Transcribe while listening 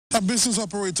Business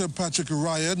operator Patrick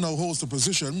Ryan now holds the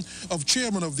position of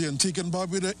chairman of the Antigua And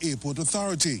Barbuda Airport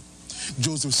Authority.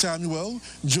 Joseph Samuel,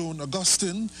 Joan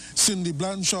Augustine, Cindy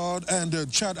Blanchard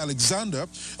and Chad Alexander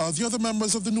are the other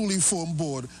members of the newly formed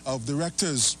board of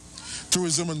directors.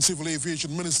 Tourism and Civil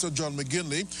Aviation Minister John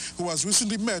McGinley, who has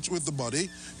recently met with the body,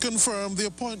 confirmed the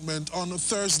appointment on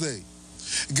Thursday.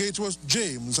 Gateway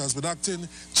James has been acting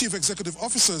Chief Executive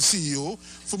Officer CEO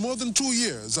for more than 2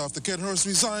 years after Ken Hurst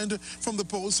resigned from the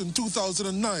post in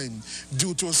 2009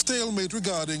 due to a stalemate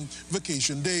regarding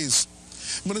vacation days.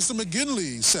 Minister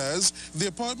McGinley says the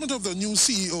appointment of the new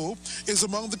CEO is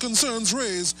among the concerns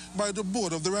raised by the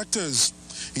board of directors.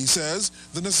 He says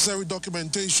the necessary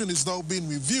documentation is now being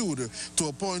reviewed to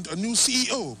appoint a new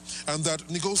CEO and that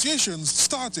negotiations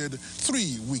started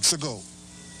 3 weeks ago.